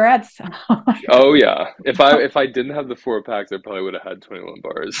 pack cigarettes. Oh yeah. If I didn't have the 4 packs, I probably would have had 21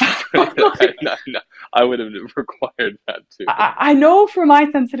 bars. No, I would have required that too. I know for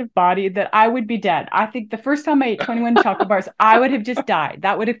my sensitive body that I would be dead. I think the first time I ate 21 chocolate bars, I would have just died.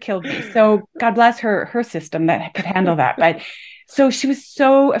 That would have killed me. So God bless her system that could handle that. But so she was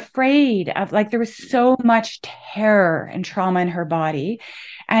so afraid of, like, there was so much terror and trauma in her body.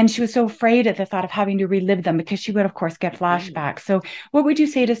 And she was so afraid at the thought of having to relive them because she would, of course, get Mm, flashbacks. So what would you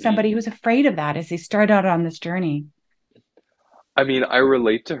say to mhm. somebody who's afraid of that as they start out on this journey? I mean, I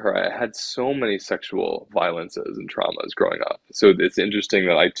relate to her. I had so many sexual violences and traumas growing up. So it's interesting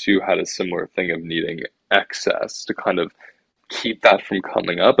that I too had a similar thing of needing excess to kind of keep that from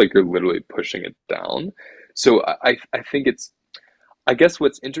coming up. Like you're literally pushing it down. So I think it's, I guess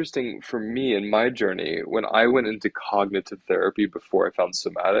what's interesting for me in my journey, when I went into cognitive therapy before I found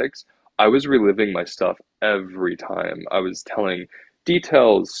somatics, I was reliving my stuff every time. I was telling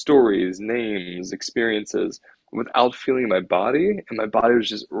details, stories, names, experiences without feeling my body, and my body was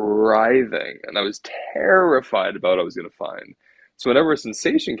just writhing, and I was terrified about what I was going to find. So whenever a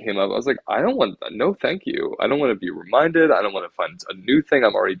sensation came up, I was like, I don't want that. No, thank you. I don't want to be reminded. I don't want to find a new thing.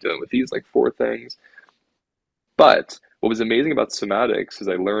 I'm already dealing with these like 4 things. But what was amazing about somatics is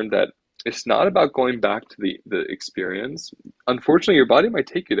I learned that it's not about going back to the experience. Unfortunately, your body might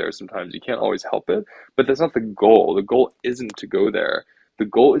take you there sometimes. You can't always help it, but that's not the goal. The goal isn't to go there. The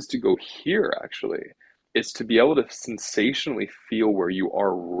goal is to go here, actually. It's to be able to sensationally feel where you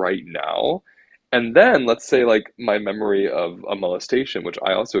are right now. And then let's say like my memory of a molestation, which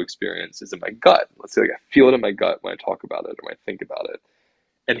I also experience, is in my gut. Let's say like I feel it in my gut when I talk about it or when I think about it.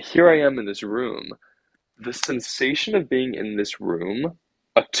 And here I am in this room. The sensation of being in this room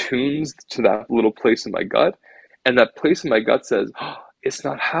attunes to that little place in my gut, and that place in my gut says, oh, it's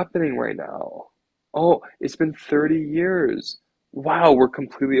not happening right now. Oh, it's been 30 years. Wow, we're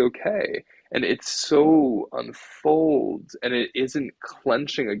completely okay. And it so unfolds, and it isn't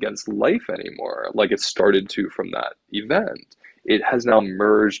clenching against life anymore like it started to from that event. It has now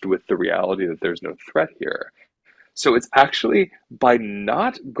merged with the reality that there's no threat here. So it's actually by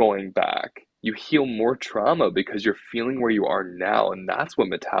not going back, you heal more trauma because you're feeling where you are now. And that's what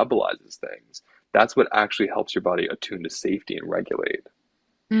metabolizes things. That's what actually helps your body attune to safety and regulate.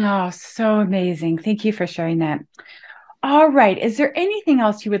 Oh, so amazing. Thank you for sharing that. All right. Is there anything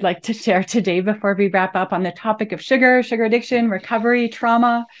else you would like to share today before we wrap up on the topic of sugar, sugar addiction, recovery,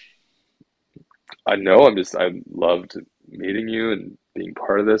 trauma? I know I loved meeting you and being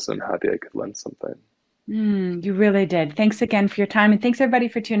part of this. I'm happy I could lend something. You really did. Thanks again for your time. And thanks everybody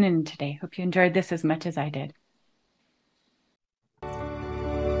for tuning in today. Hope you enjoyed this as much as I did.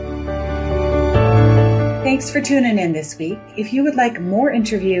 Thanks for tuning in this week. If you would like more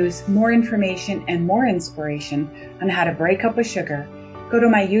interviews, more information, and more inspiration on how to break up with sugar, go to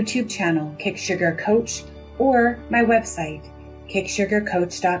my YouTube channel, Kick Sugar Coach, or my website,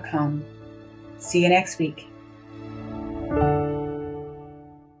 kicksugarcoach.com. See you next week.